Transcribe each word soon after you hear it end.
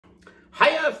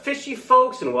Hiya, fishy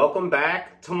folks, and welcome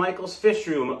back to Michael's Fish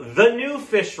Room, the new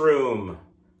fish room.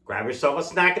 Grab yourself a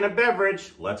snack and a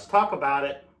beverage. Let's talk about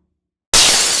it.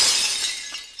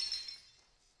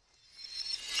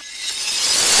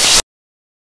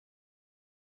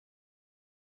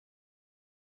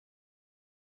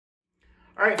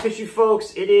 All right, fishy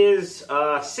folks, it is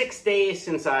 6 days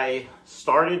since I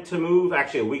started to move.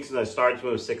 Actually, a week since I started to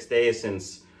move, 6 days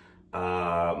since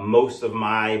most of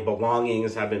my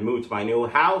belongings have been moved to my new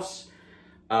house.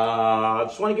 I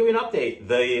just want to give you an update.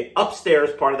 The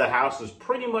upstairs part of the house is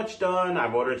pretty much done.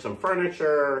 I've ordered some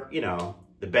furniture, you know,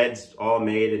 the bed's all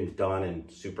made and done and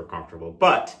super comfortable.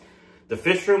 But the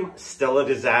fish room, still a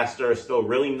disaster, still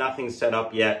really nothing set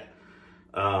up yet.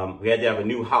 We had to have a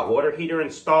new hot water heater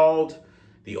installed.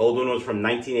 The old one was from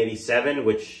 1987,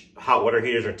 which hot water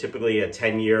heaters are typically a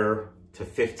 10-year to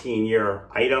 15-year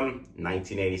item,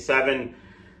 1987.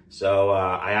 So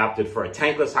I opted for a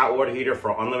tankless hot water heater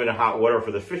for unlimited hot water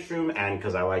for the fish room and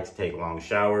because I like to take long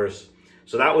showers.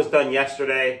 So that was done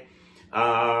yesterday.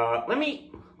 Let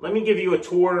me give you a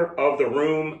tour of the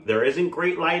room. There isn't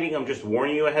great lighting. I'm just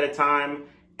warning you ahead of time.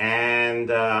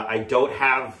 And I don't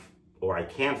have, or I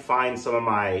can't find some of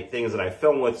my things that I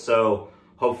film with, so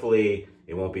hopefully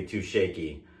it won't be too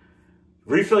shaky.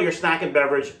 Refill your snack and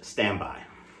beverage, stand by.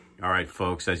 All right,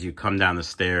 folks, as you come down the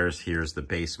stairs, here's the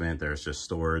basement. There's just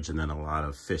storage and then a lot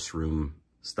of fish room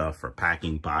stuff for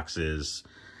packing boxes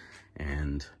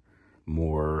and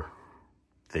more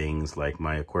things like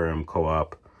my Aquarium Co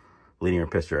Op linear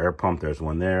piston air pump. There's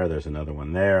one there. There's another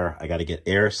one there. I got to get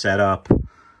air set up.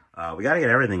 We got to get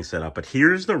everything set up. But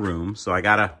here's the room. So I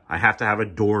have to have a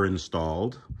door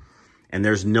installed and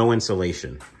there's no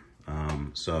insulation.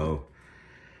 So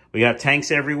we got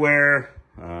tanks everywhere.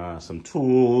 Some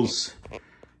tools.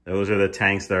 Those are the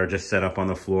tanks that are just set up on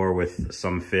the floor with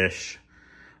some fish.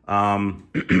 Washer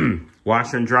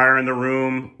and dryer in the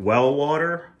room. Well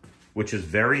water, which is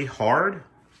very hard.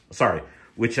 Sorry,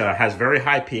 which has very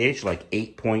high pH, like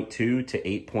 8.2 to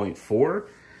 8.4.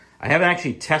 I haven't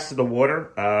actually tested the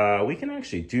water. We can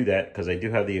actually do that because I do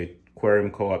have the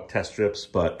Aquarium Co Op test strips,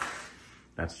 but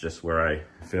that's just where I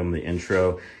filmed the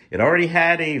intro. It already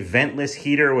had a ventless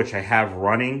heater, which I have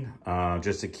running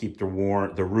just to keep the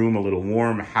room a little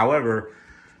warm. However,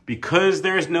 because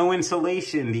there's no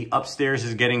insulation, the upstairs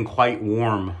is getting quite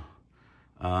warm.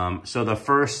 So the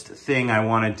first thing I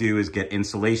want to do is get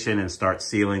insulation and start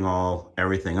sealing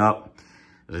everything up.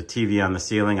 There's a TV on the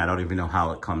ceiling. I don't even know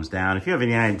how it comes down. If you have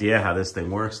any idea how this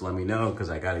thing works, let me know because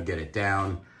I got to get it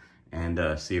down and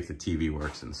see if the TV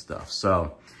works and stuff.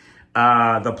 So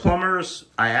the plumbers,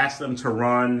 I asked them to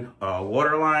run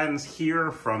water lines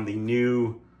here from the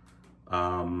new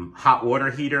hot water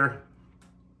heater.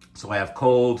 So I have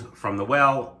cold from the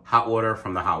well, hot water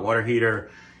from the hot water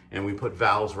heater, and we put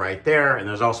valves right there. And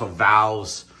there's also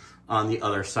valves on the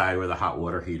other side where the hot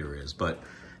water heater is. But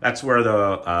that's where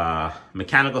the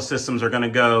mechanical systems are going to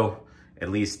go, at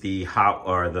least the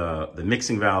the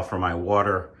mixing valve for my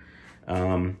water.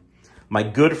 My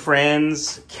good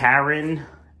friends, Karen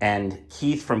and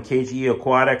Keith from KJE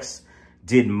Aquatics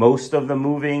did most of the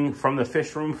moving from the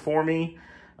fish room for me.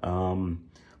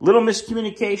 Little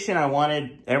miscommunication. I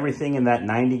wanted everything in that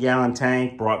 90-gallon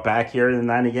tank brought back here in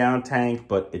the 90-gallon tank,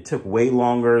 but it took way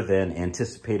longer than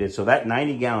anticipated. So that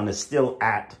 90-gallon is still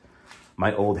at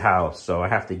my old house. So I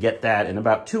have to get that in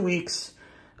about 2 weeks.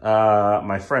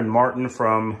 My friend Martin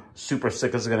from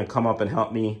SuperCichlids is going to come up and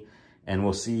help me. And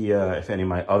we'll see if any of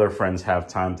my other friends have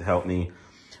time to help me.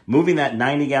 Moving that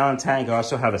 90-gallon tank, I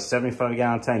also have a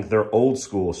 75-gallon tank. They're old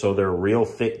school, so they're real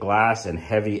thick glass and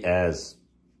heavy as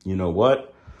you know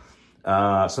what.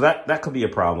 So that could be a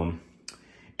problem.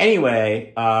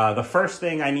 Anyway, the first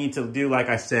thing I need to do, like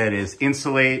I said, is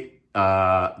insulate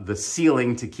the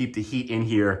ceiling to keep the heat in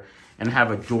here and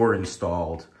have a door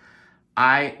installed.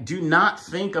 I do not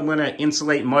think I'm going to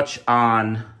insulate much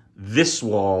on this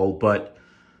wall, but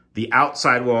the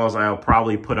outside walls, I'll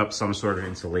probably put up some sort of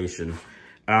insulation.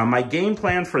 My game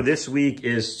plan for this week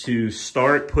is to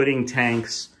start putting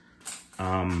tanks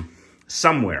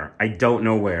somewhere. I don't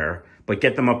know where, but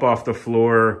get them up off the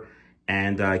floor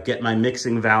and get my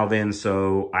mixing valve in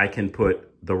so I can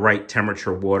put the right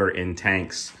temperature water in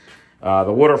tanks.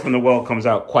 The water from the well comes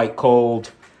out quite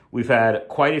cold. We've had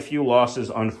quite a few losses,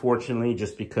 unfortunately,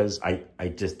 just because I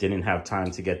just didn't have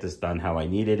time to get this done how I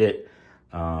needed it.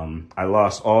 I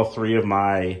lost all 3 of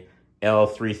my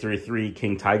L333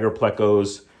 King Tiger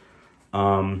plecos,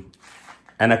 and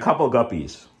a couple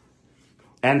guppies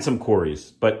and some cories.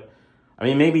 But I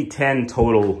mean, maybe 10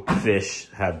 total fish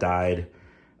have died,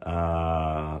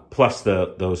 plus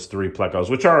those 3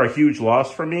 plecos, which are a huge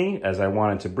loss for me as I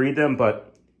wanted to breed them.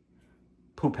 But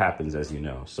poop happens, as you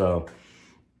know. So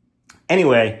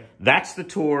anyway, that's the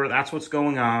tour. That's what's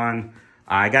going on.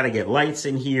 I got to get lights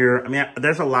in here. I mean,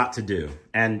 there's a lot to do.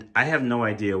 And I have no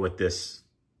idea what this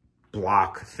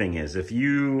block thing is. If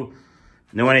you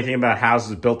know anything about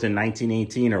houses built in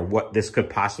 1918 or what this could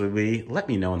possibly be, let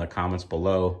me know in the comments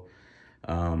below.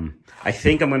 I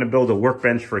think I'm going to build a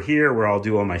workbench for here where I'll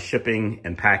do all my shipping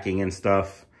and packing and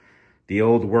stuff. The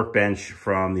old workbench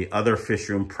from the other fish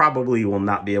room probably will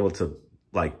not be able to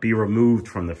like be removed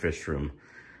from the fish room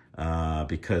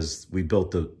because we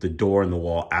built the door and the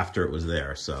wall after it was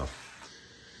there. So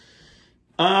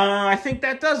I think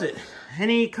that does it.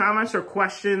 Any comments or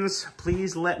questions,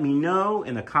 please let me know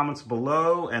in the comments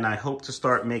below. And I hope to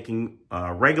start making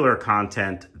regular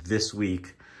content this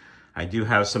week. I do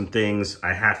have some things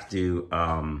I have to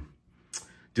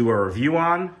do a review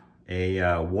on.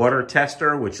 A water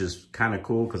tester, which is kind of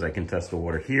cool because I can test the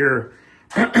water here.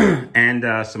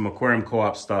 And some Aquarium Co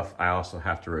Op stuff I also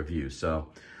have to review. So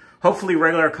hopefully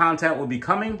regular content will be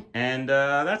coming. And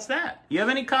that's that. You have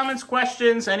any comments,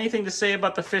 questions, anything to say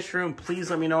about the fish room, please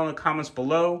let me know in the comments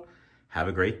below. Have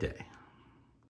a great day.